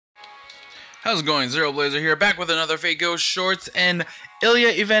How's it going? Zero Blazer here, back with another Fate Ghost Shorts, and Ilya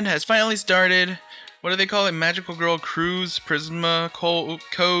event has finally started. What do they call it? Magical Girl Cruise, Prisma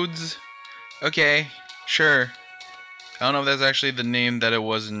Codes. Okay, sure. I don't know if that's actually the name that it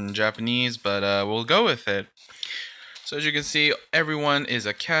was in Japanese, but we'll go with it. So as you can see, everyone is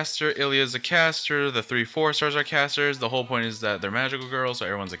a caster. Ilya's a caster. The 3 4-stars are casters. The whole point is that they're magical girls, so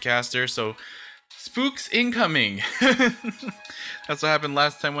everyone's a caster. So spooks incoming. That's what happened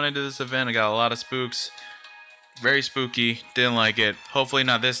last time when I did this event. I got a lot of spooks. Very spooky. Didn't like it. Hopefully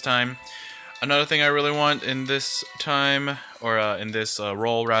not this time. Another thing I really want in this time, or in this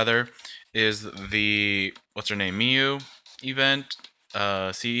role rather, is the, what's her name, Miyu event,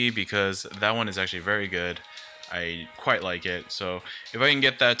 CE, because that one is actually very good. I quite like it. So if I can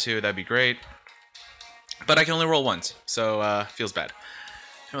get that too, that'd be great. But I can only roll once, so feels bad.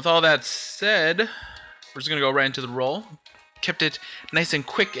 And with all that said, we're just gonna go right into the roll. Kept it nice and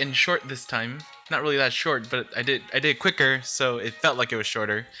quick and short this time. Not really that short, but I did it quicker, so it felt like it was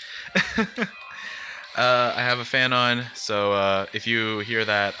shorter. I have a fan on, so if you hear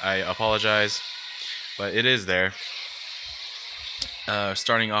that, I apologize, but it is there.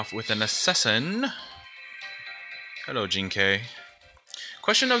 Starting off with an assassin. Hello, Jinkei.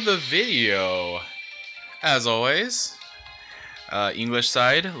 Question of the video, as always. English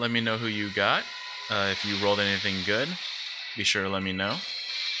side, let me know who you got. If you rolled anything good, be sure to let me know.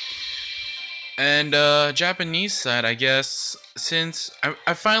 And Japanese side, I guess, since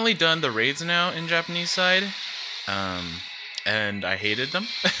I've finally done the raids now in Japanese side, and I hated them.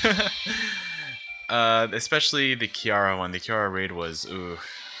 Especially the Kiara one. The Kiara raid was, ooh,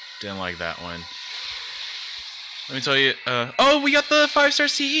 didn't like that one. Let me tell you, oh, we got the 5-star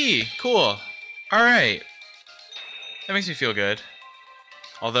CE! Cool! Alright. That makes me feel good.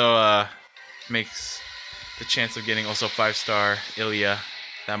 Although, makes the chance of getting also 5-star Ilya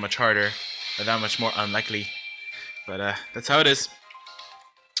that much harder, or that much more unlikely. But that's how it is.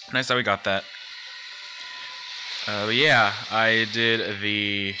 Nice that we got that. But yeah, I did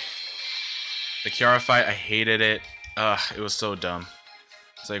the Kiara fight. I hated it. It was so dumb.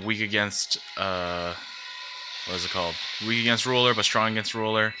 It's like weak against what is it called? Weak against ruler, but strong against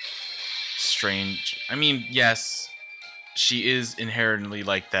ruler. Strange. I mean, yes, she is inherently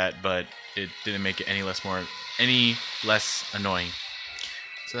like that, but it didn't make it any less annoying.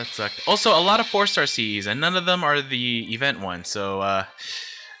 So that sucked. Also, a lot of 4-star CEs, and none of them are the event one, so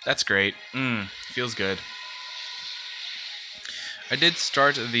that's great. Feels good. I did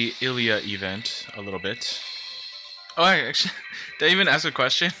start the Ilya event a little bit. Oh, actually, did I even ask a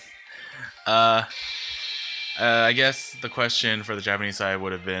question? I guess the question for the Japanese side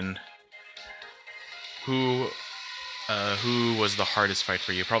would have been, who was the hardest fight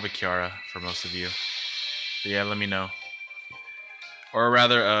for you? Probably Kiara for most of you. But yeah, let me know. Or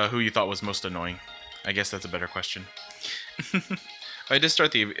rather, who you thought was most annoying. I guess that's a better question. I did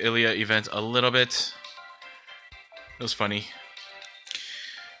start the Ilya event a little bit. It was funny.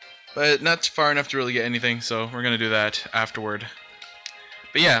 But not far enough to really get anything, so we're going to do that afterward.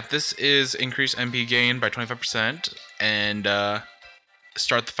 But yeah, this is increase MP gain by 25%, and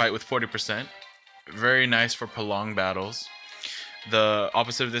start the fight with 40%. Very nice for prolonged battles. The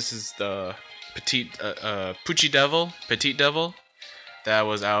opposite of this is the Petite Devil. That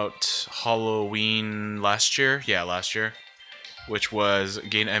was out Halloween last year. Yeah, last year. Which was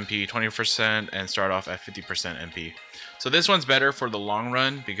gain MP 20% and start off at 50% MP. So this one's better for the long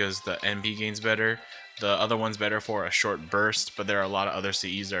run because the MP gain's better. The other one's better for a short burst, but there are a lot of other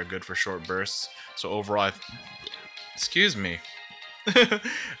CEs that are good for short bursts. So overall, excuse me. I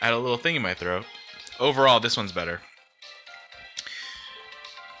had a little thing in my throat. Overall, this one's better.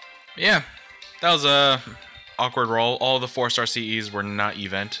 Yeah, that was a awkward roll. All the 4-star CEs were not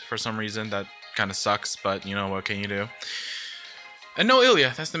event for some reason. That kind of sucks, but you know, what can you do? And no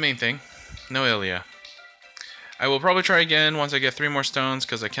Ilya, that's the main thing. No Ilya. I will probably try again once I get 3 more stones,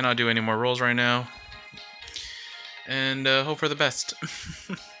 because I cannot do any more rolls right now. And hope for the best.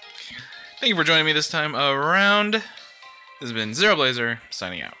 Thank you for joining me this time around. This has been Zero Blazer,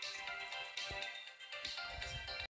 signing out.